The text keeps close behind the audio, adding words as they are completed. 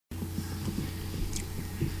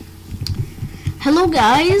Hello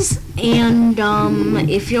guys, and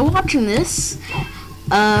if you're watching this,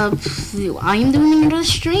 I'm doing another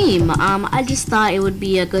stream. I just thought it would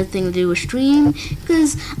be a good thing to do a stream,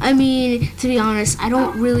 because, I mean, to be honest, I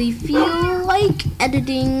don't really feel like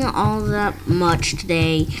editing all that much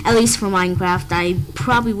today, at least for Minecraft. I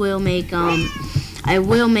probably will make,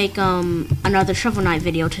 another Shovel Knight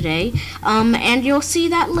video today, and you'll see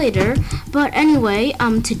that later. But anyway,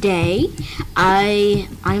 today,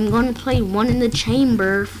 I'm going to play One in the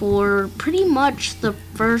Chamber for pretty much the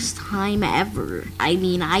first time ever. I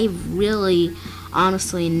mean, I've really,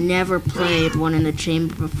 honestly, never played One in the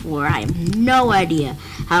Chamber before. I have no idea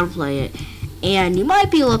how to play it. And you might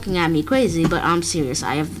be looking at me crazy, but I'm serious.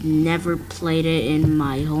 I have never played it in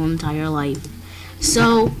my whole entire life.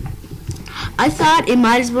 So I thought it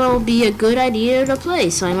might as well be a good idea to play,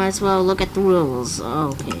 so I might as well look at the rules.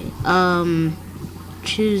 Okay.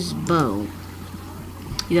 Choose bow.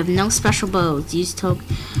 You have no special bows. Use token.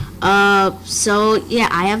 So yeah,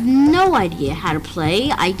 I have no idea how to play.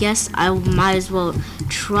 I guess I might as well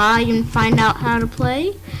try and find out how to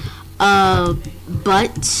play.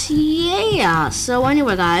 But yeah. So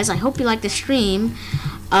anyway, guys, I hope you like the stream.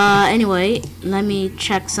 Anyway, let me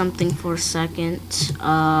check something for a second.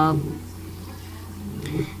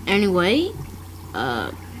 Anyway,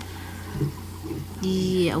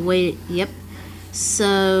 yeah, wait, yep.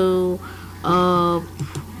 So,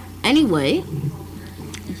 anyway,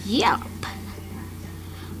 yep.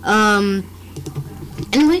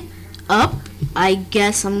 Anyway, I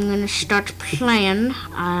guess I'm gonna start playing.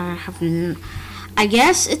 I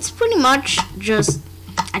guess it's pretty much just,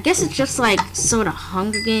 I guess it's just like sort of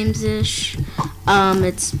Hunger Games-ish.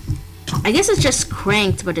 I guess it's just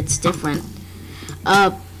Cranked, but it's different.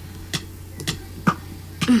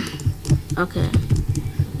 Okay.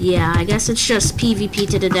 Yeah, I guess it's just PvP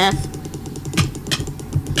to the death.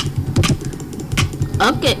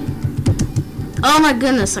 Okay. Oh my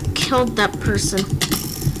goodness, I killed that person.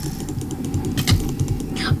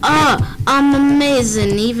 I'm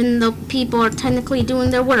amazing, even though people are technically doing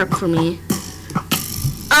their work for me.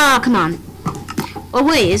 Come on. Oh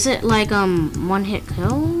wait, is it like, one hit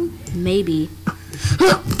kill? Maybe.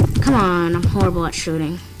 Come on, I'm horrible at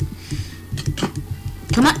shooting.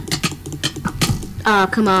 Come on.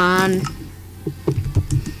 Come on.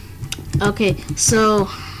 Okay, so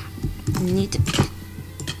need to.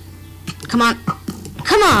 Come on.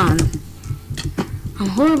 Come on. I'm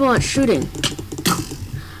horrible at shooting.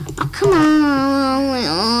 Come on.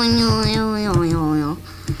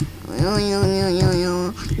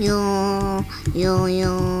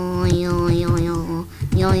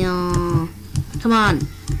 Come on.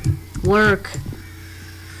 Work.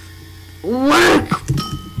 Work.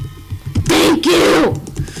 Thank you.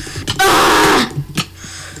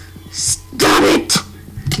 Stop it.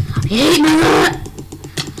 I hate that.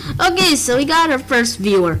 Okay, so we got our first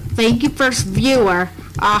viewer. Thank you, first viewer.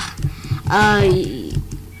 I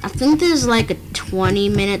think there's like a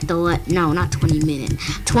 20-minute delay. No, not 20-minute.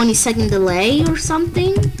 20-second delay or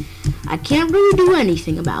something. I can't really do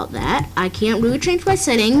anything about that. I can't really change my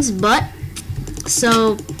settings, but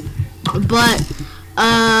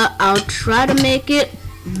I'll try to make it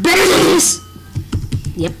better than this.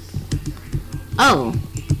 Yep. Oh.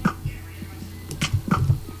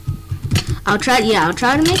 I'll try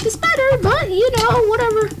to make this better, but you know,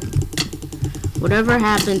 whatever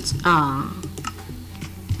happens.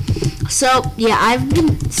 So yeah,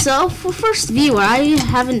 for first viewer, I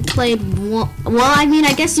haven't played well, I mean,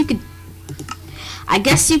 I guess you could,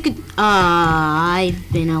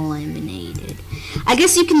 I've been eliminated. I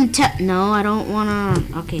guess you can no, I don't wanna,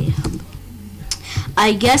 okay.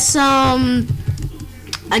 I guess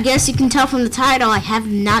you can tell from the title, I have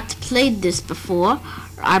not played this before.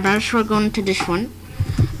 I'm not sure going to this one.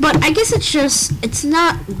 But I guess it's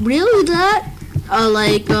not really that,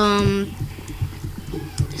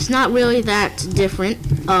 it's not really that different.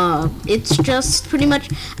 It's just pretty much,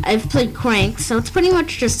 I've played Cranked, so it's pretty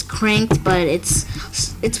much just Cranked, but it's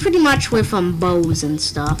pretty much with, bows and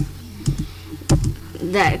stuff.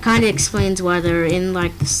 That kind of explains why they're in,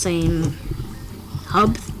 like, the same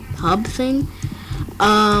hub thing.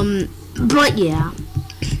 But yeah.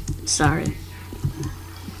 Sorry.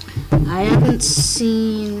 I haven't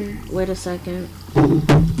seen, wait a second.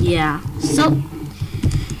 Yeah, so,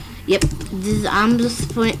 yep, I'm just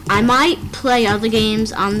playing, I might play other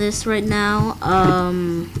games on this right now,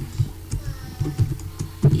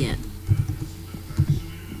 yeah.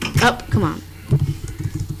 Oh, come on.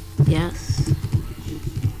 Yes.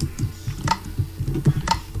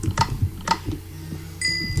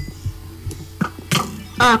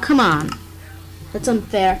 Oh, come on. That's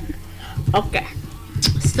unfair. Okay.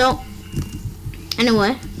 So,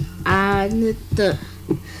 Anyway,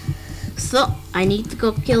 so I need to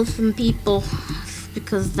go kill some people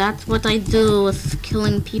because that's what I do with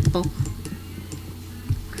killing people.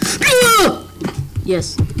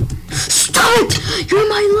 Yes. Stop it! You're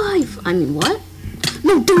my life! I mean, what?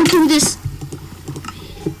 No, don't do this!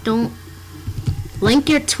 Don't link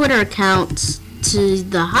your Twitter accounts to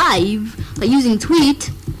the Hive by using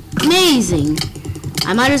tweet. Amazing!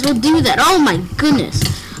 I might as well do that. Oh my goodness!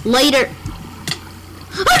 Later.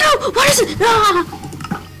 Oh no! What is it?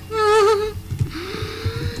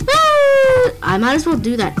 I might as well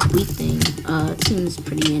do that tweet thing. It seems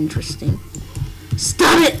pretty interesting.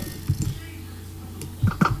 Stop it!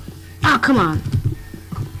 Oh, come on.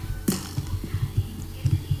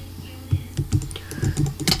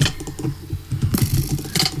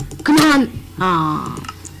 Come on. Ah.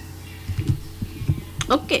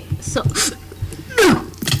 Okay, so.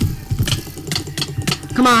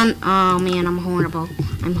 Come on. Oh man, I'm horrible.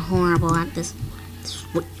 I'm horrible at this.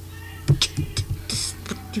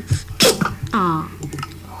 Ah,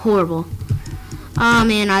 horrible. Oh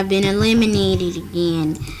man, I've been eliminated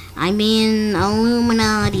again. I mean,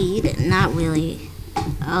 Illuminati. Not really.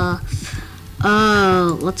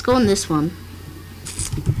 Let's go in this one.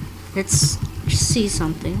 Let's see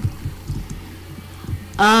something.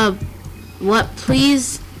 What,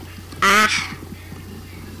 please? Ah.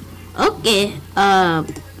 Okay.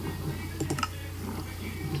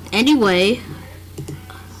 Anyway.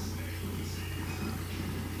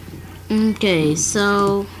 Okay,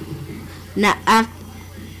 so now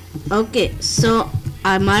okay, so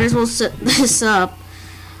I might as well set this up.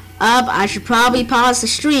 I should probably pause the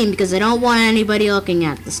stream because I don't want anybody looking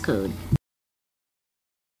at this code.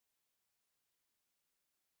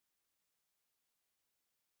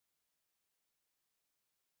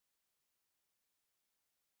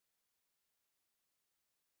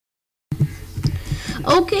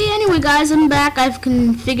 Okay, anyway guys, I'm back. I've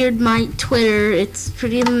configured my Twitter. It's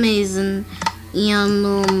pretty amazing.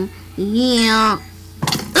 And, yeah.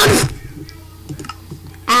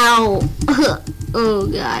 Ow. Oh,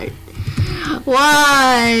 God.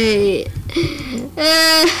 Why?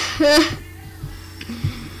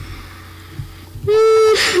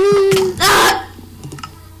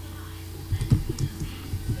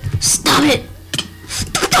 Stop it.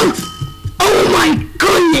 Oh, my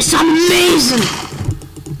goodness, amazing.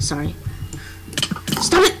 Sorry.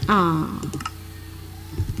 Stop it! Ah,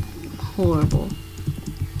 horrible.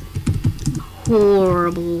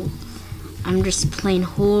 Horrible. I'm just plain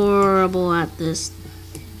horrible at this.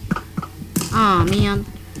 Oh man.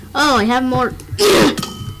 Oh, I have more.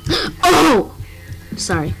 Oh!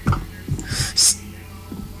 Sorry.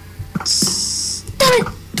 Stop it!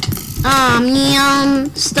 Oh man.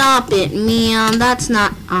 Stop it, man. That's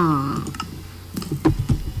not. Ah.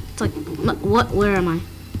 It's like, what? Where am I?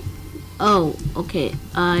 Oh, okay.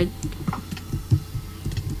 How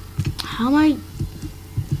am I?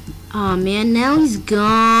 Oh man, now he's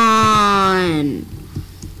gone.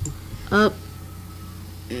 Up.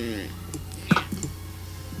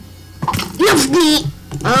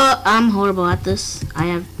 I'm horrible at this. I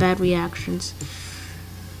have bad reactions.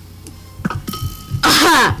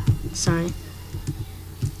 Aha! Sorry.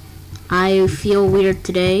 I feel weird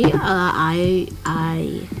today.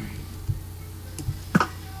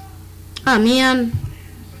 Oh man.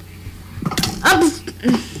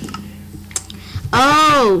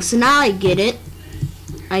 Oh, so now I get it.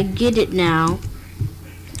 I get it now.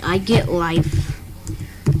 I get life.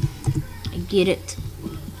 I get it.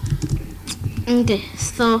 Okay,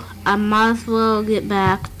 so I might as well get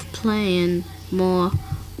back to playing more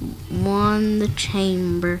One the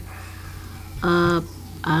Chamber. I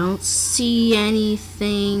don't see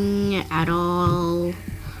anything at all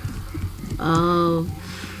of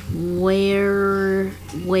where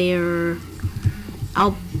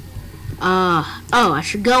I'll oh, I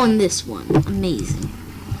should go in this one. Amazing.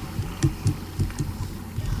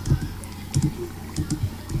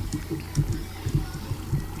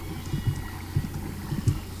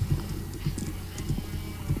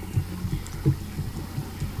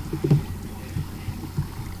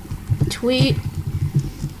 Tweet.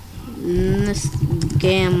 This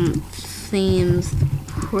game seems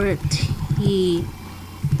pretty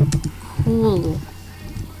cool.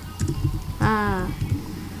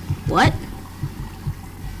 What?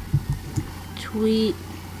 Tweet.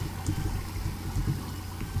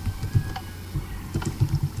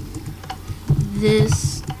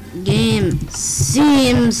 This game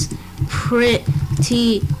seems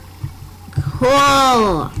pretty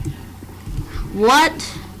cool. What?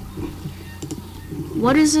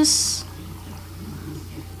 What is this?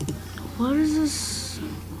 What is this?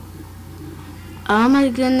 Oh my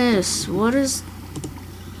goodness, what is...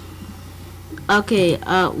 Okay,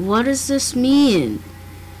 what does this mean?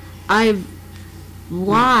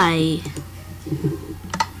 Why?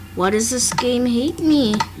 Why does this game hate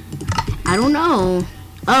me? I don't know.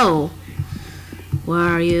 Oh. Where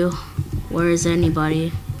are you? Where is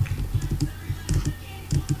anybody?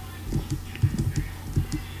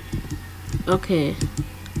 Okay.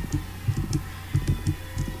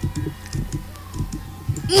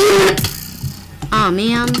 Oh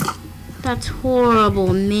man, that's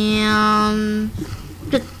horrible, man.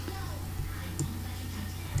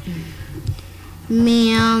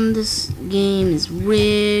 Man, this game is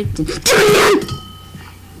rigged.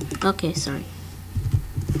 Okay, sorry.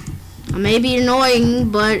 I may be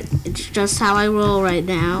annoying, but it's just how I roll right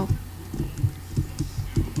now.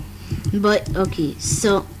 But okay,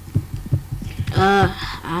 so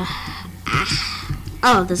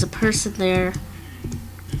oh, there's a person there.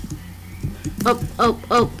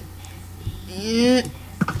 Oh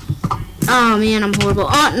man, I'm horrible.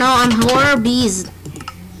 Oh no, I'm horrible.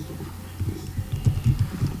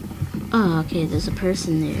 Oh, okay, there's a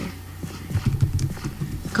person there.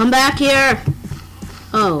 Come back here.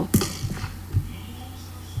 Oh.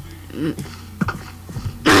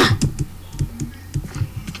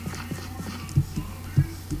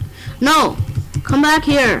 No, come back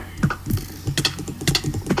here.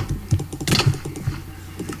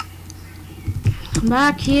 Come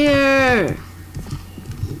back here.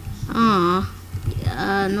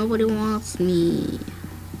 Nobody wants me.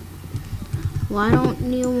 Why don't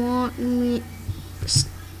you want me?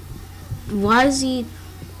 Why is he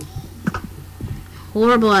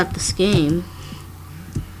horrible at this game?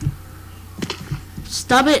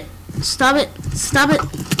 Stop it! Stop it! Stop it!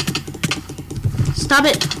 Stop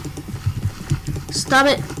it! Stop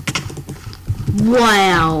it!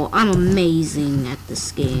 Wow, I'm amazing at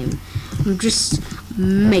this game. I'm just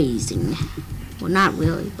amazing. Well, not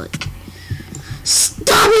really, but...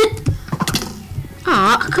 Stop it!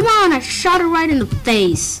 Aw, come on, I shot her right in the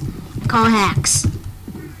face. I call hacks.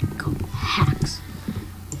 Hacks.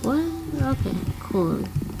 What? Okay, cool.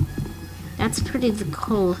 That's pretty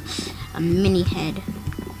cool. A mini head.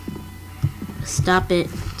 Stop it.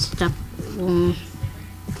 Stop.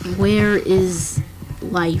 Where is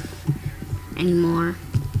life anymore?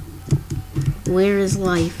 Where is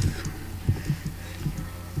life?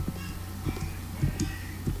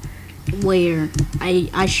 Where?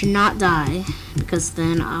 I should not die, because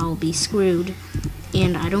then I'll be screwed,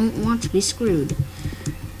 and I don't want to be screwed.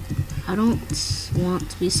 I don't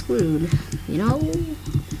want to be screwed, you know?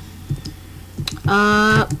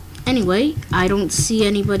 Anyway, I don't see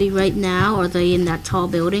anybody right now. Are they in that tall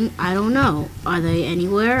building? I don't know. Are they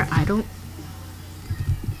anywhere?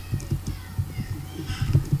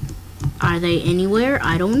 Are they anywhere?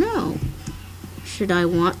 I don't know. Should I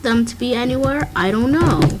want them to be anywhere? I don't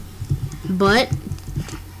know. But,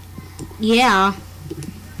 yeah.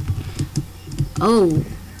 Oh.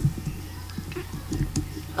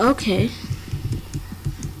 Okay.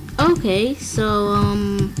 Okay,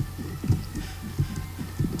 so,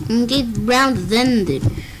 get round ended.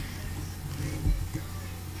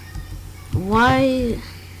 Why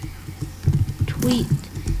tweet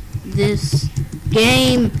this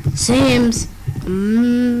game seems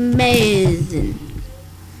amazing.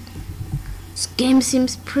 This game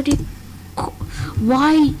seems pretty cool.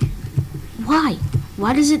 Why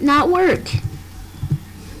does it not work?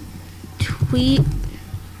 Tweet.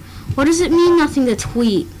 What does it mean nothing to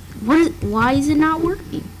tweet? Why is it not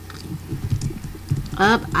working?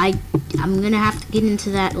 I'm gonna have to get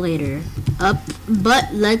into that later.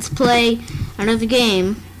 But let's play another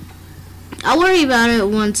game. I'll worry about it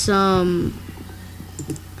once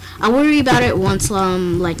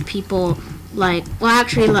like people like, well,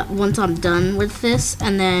 actually once I'm done with this,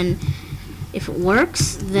 and then if it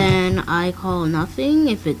works, then I call nothing.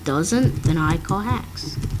 If it doesn't, then I call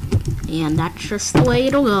hacks. And that's just the way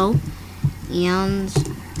it'll go. And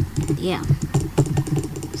yeah.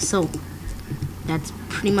 So that's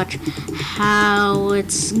pretty much how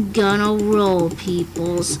it's gonna roll,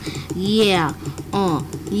 peoples. Yeah.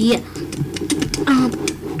 Yeah.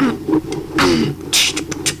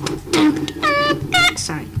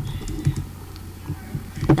 Sorry.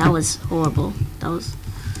 That was horrible. That was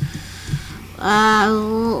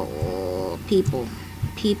people.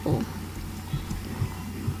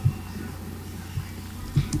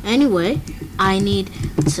 Anyway, I need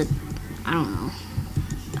to, I don't know.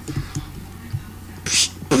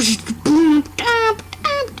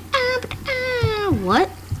 What?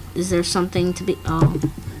 Is there something to be, oh.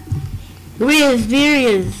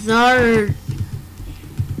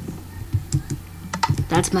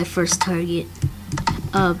 That's my first target.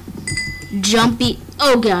 Jumpy.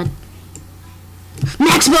 Oh god.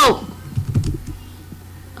 Maxwell!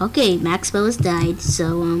 Okay, Maxwell has died,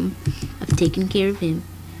 so I've taken care of him.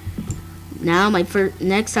 Now my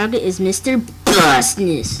next target is Mr.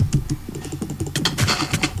 Bustness.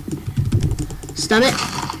 Stop it.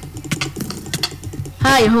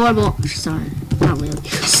 Hi, you're horrible. Sorry, not really.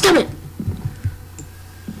 Stop it!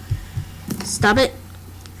 Stop it.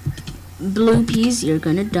 Blue peas, you're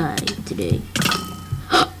gonna die today.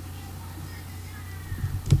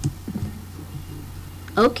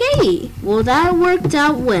 Okay, well that worked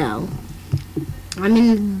out well. I'm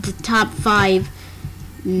in the top 5.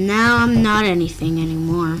 Now I'm not anything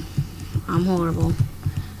anymore. I'm horrible.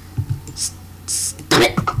 Stop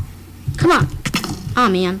it! Come on! Oh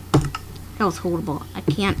man, that was horrible. I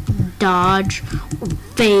can't dodge or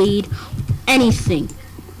fade anything.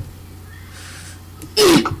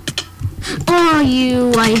 Oh,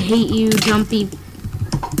 you! I hate you, Jumpy.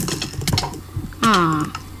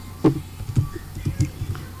 Ah.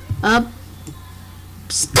 Up.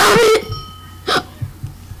 Stop it!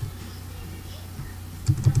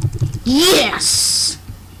 Yes!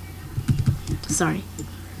 Sorry.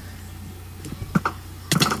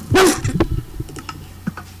 No!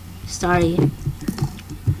 Sorry.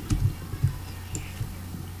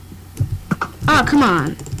 Oh, come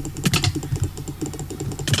on.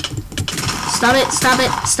 Stop it, stop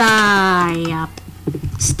it, stop.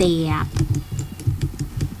 Stop.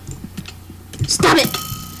 Stop it!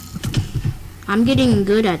 I'm getting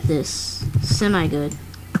good at this. Semi-good.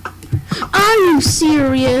 Are you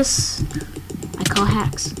serious? I call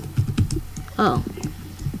hacks. Oh.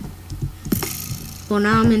 Well,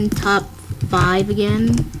 now I'm in top 5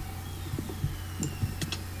 again.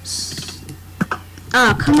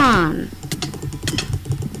 Oh, come on.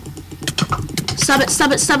 Stop it,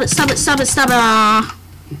 stop it, stop it, stop it, stop it, stop it.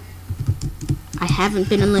 I haven't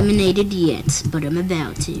been eliminated yet, but I'm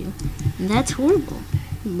about to. And that's horrible.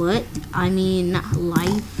 But, I mean,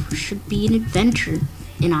 life should be an adventure.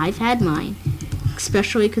 And I've had mine.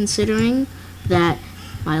 Especially considering that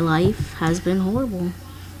my life has been horrible.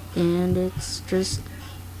 And it's just...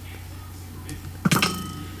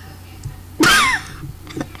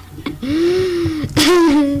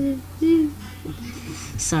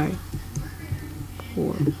 Sorry.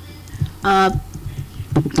 Horrible.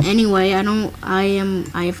 Anyway,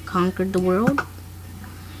 I've conquered the world.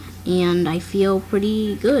 And I feel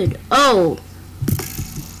pretty good. Oh!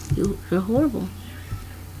 You're horrible.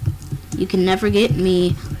 You can never get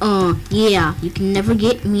me. Yeah. You can never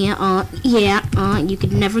get me. Yeah. You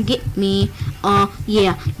can never get me.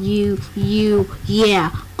 Yeah. You.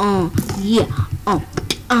 Yeah. Yeah.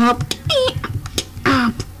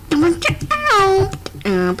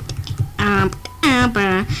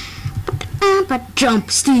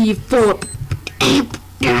 Jump, Steve, for.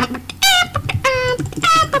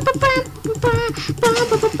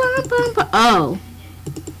 Oh.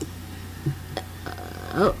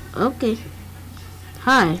 Oh, okay.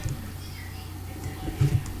 Hi.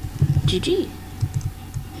 GG.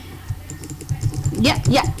 Yeah.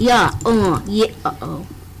 Yeah. Uh-oh.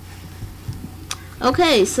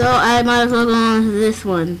 Okay, so I might as well go on to this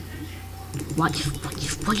one. Why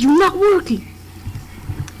are you not working?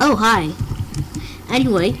 Oh, hi.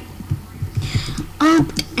 Anyway.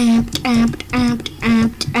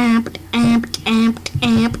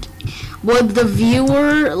 Would the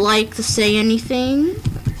viewer like to say anything?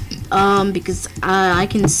 Because I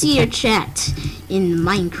can see your chat in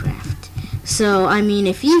Minecraft. So, I mean,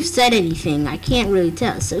 if you've said anything, I can't really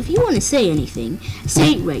tell. So, if you want to say anything,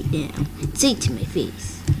 say it right now. Say it to my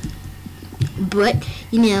face. But,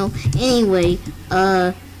 you know, anyway,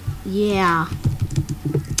 yeah.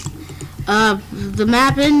 The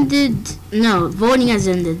map ended. No, voting has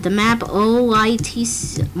ended. The map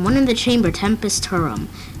OITC, one in the chamber, Tempest Turum,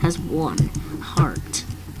 has 1 heart.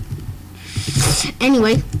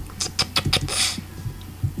 Anyway,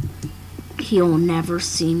 he'll never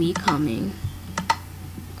see me coming.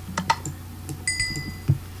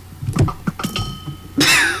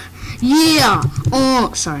 Yeah.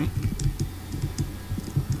 Oh, sorry.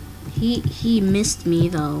 He missed me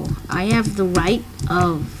though. I have the right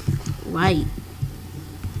of. Right.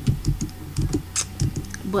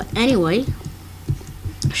 But anyway,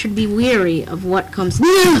 I should be weary of what comes.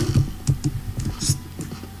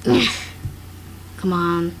 Come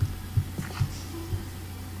on.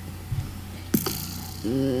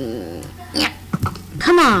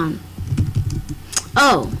 Come on.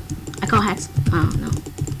 Oh, I call hacks. Oh no.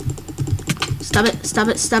 Stop it, stop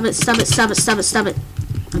it, stop it, stop it, stop it, stop it, stop it.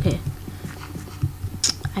 Okay.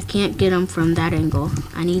 I can't get him from that angle.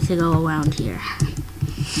 I need to go around here.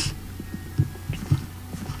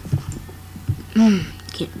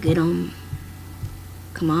 Can't get him.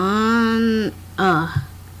 Come on.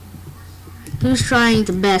 Who's trying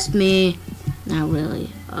to best me? Not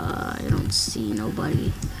really. I don't see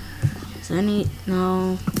nobody. Is there any?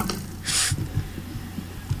 No.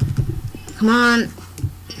 Come on.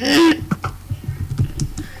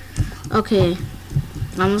 Okay.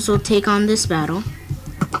 I'm also take on this battle.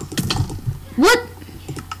 What?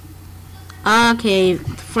 Okay,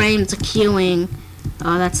 frames are queuing.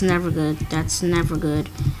 Oh, that's never good. That's never good.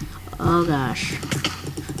 Oh gosh.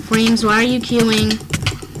 Frames, why are you queuing?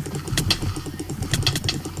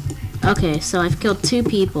 Okay, so I've killed 2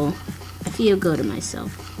 people. I feel good to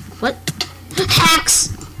myself. What? Hacks!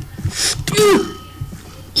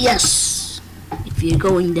 Yes! If you're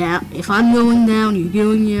going down, if I'm going down, you're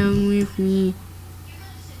going down with me.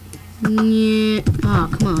 Yeah. Oh,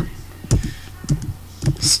 come on.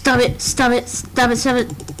 Stop it, stop it, stop it, stop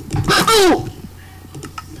it. Oh!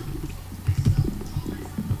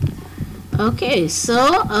 Okay, so,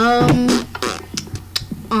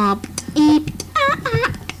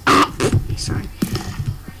 sorry.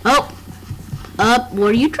 Oh!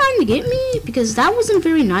 Were you trying to get me? Because that wasn't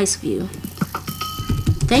very nice of you.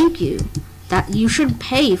 Thank you. That you should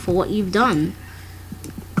pay for what you've done.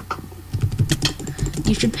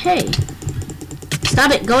 You should pay.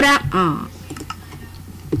 Stop it, go down.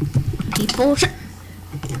 People,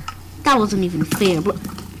 that wasn't even fair, bro.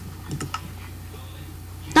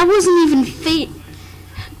 That wasn't even fair.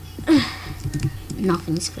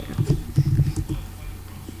 Nothing's fair.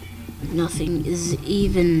 Nothing is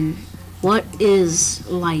even. What is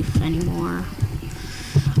life anymore?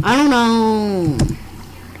 I don't know.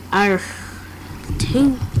 I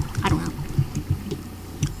don't know.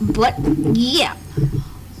 But yeah,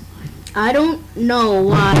 I don't know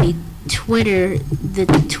why the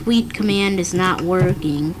tweet command is not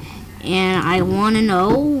working, and I want to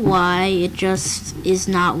know why it just is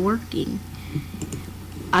not working.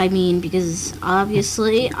 I mean, because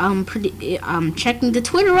obviously I'm checking the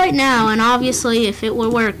Twitter right now, and obviously if it were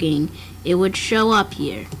working, it would show up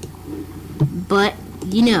here. But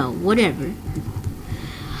you know, whatever.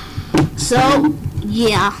 So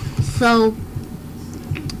yeah, so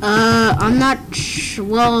I'm not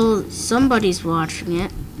well, somebody's watching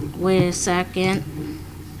it. Wait a second.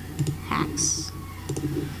 Hacks.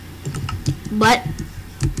 But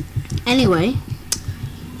anyway,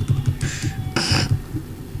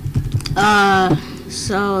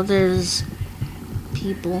 so there's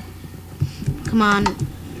people. Come on.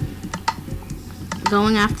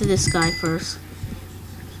 Going after this guy first.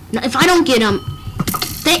 Now, if I don't get him,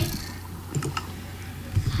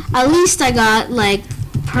 at least I got like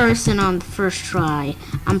person on the first try.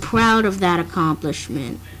 I'm proud of that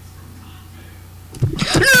accomplishment.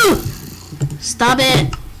 Stop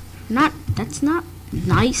it! That's not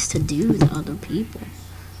nice to do to other people.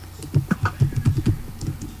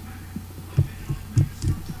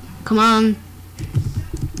 Come on.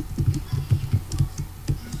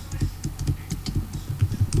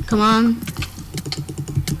 Come on.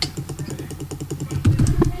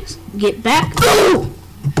 Get back. Oh!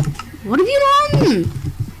 What have you done?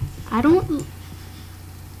 I don't.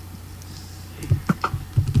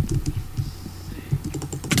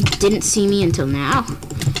 Didn't see me until now.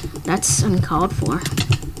 That's uncalled for.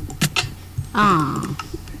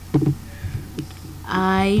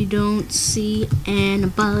 I don't see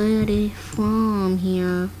anybody from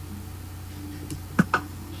here.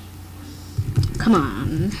 Come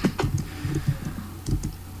on.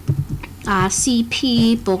 I see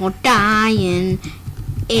people dying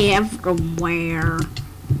everywhere,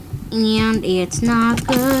 and it's not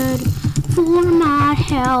good for my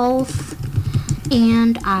health.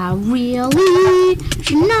 And I really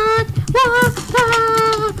should not want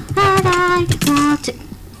I want to.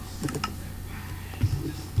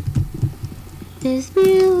 This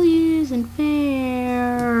really isn't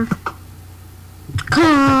fair.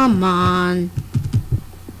 Come on.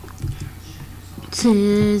 This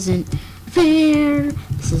isn't fair.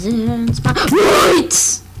 This isn't my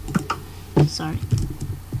rights. Sorry.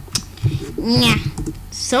 Yeah.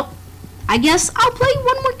 So I guess I'll play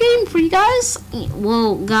one more game for you guys.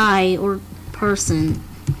 Well, guy or person.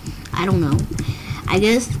 I don't know. I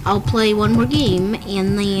guess I'll play one more game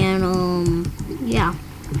and then yeah.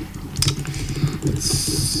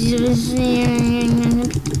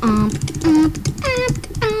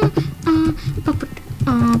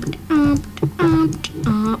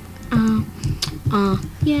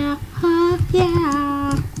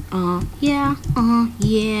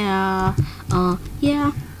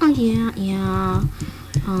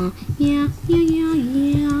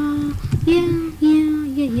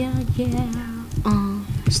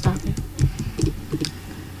 Stop it.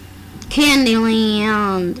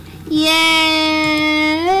 Candyland. Yeah.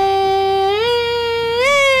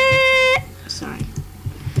 Sorry.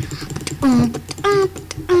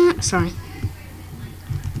 Sorry.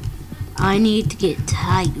 I need to get to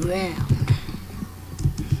high ground.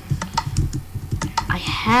 I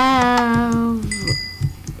have...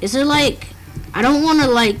 Is there like... I don't want to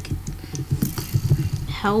like...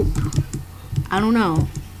 help. I don't know.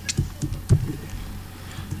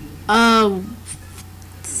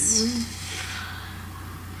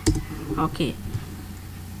 Okay.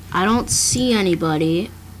 I don't see anybody,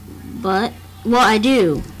 but... Well, I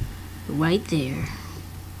do. Right there.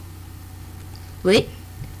 Wait.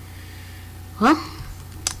 Huh?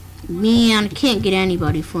 Man, I can't get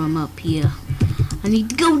anybody from up here. I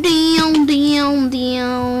need to go down, down,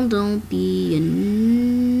 down. Don't be a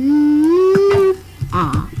noob.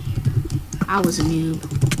 I was a noob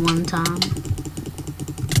one time.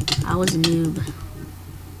 I was a noob.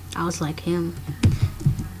 I was like him.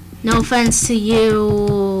 No offense to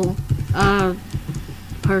you,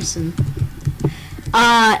 person.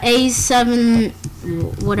 A7,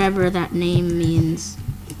 whatever that name means.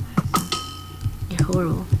 You're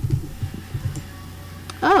horrible.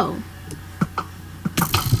 Oh.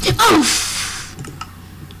 Oh!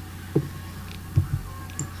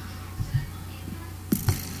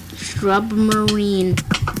 Submarine.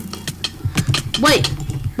 Wait,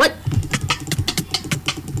 what?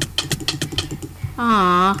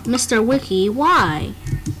 Ah, Mr. Wiki, why?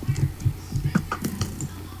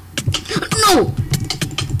 No!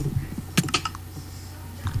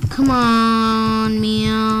 Come on,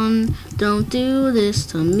 man. Don't do this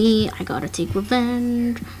to me. I gotta take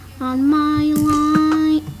revenge on my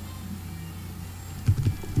line.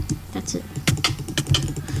 That's it.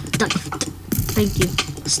 Thank you.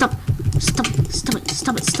 Stop. Stop it. Stop it.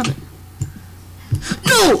 Stop it. Stop it.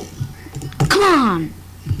 No! Come on!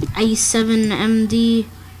 A7MD.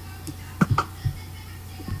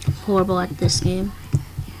 Horrible at this game.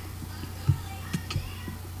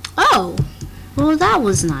 Oh! Well, that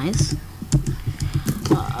was nice.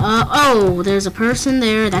 Oh, there's a person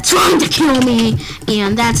there that's trying to kill me,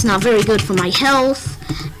 and that's not very good for my health.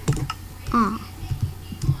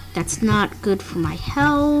 That's not good for my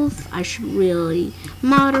health. I should really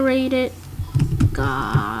moderate it.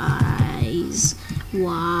 Guys,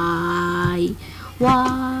 why?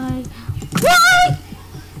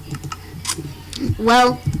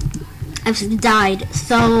 Well, I've died,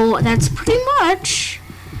 so that's pretty much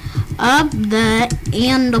the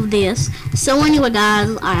end of this. So anyway,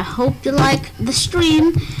 guys, I hope you like the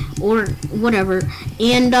stream or whatever,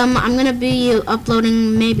 and I'm gonna be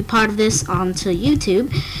uploading maybe part of this onto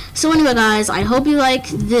YouTube. So anyway, guys, I hope you like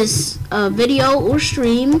this video or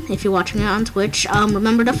stream. If you're watching it on Twitch,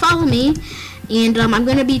 remember to follow me, and I'm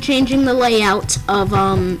gonna be changing the layout of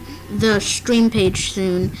the stream page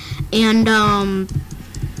soon, and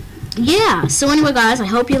yeah, so anyway, guys, I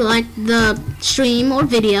hope you liked the stream or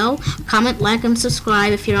video. Comment, like, and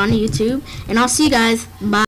subscribe if you're on YouTube. And I'll see you guys. Bye.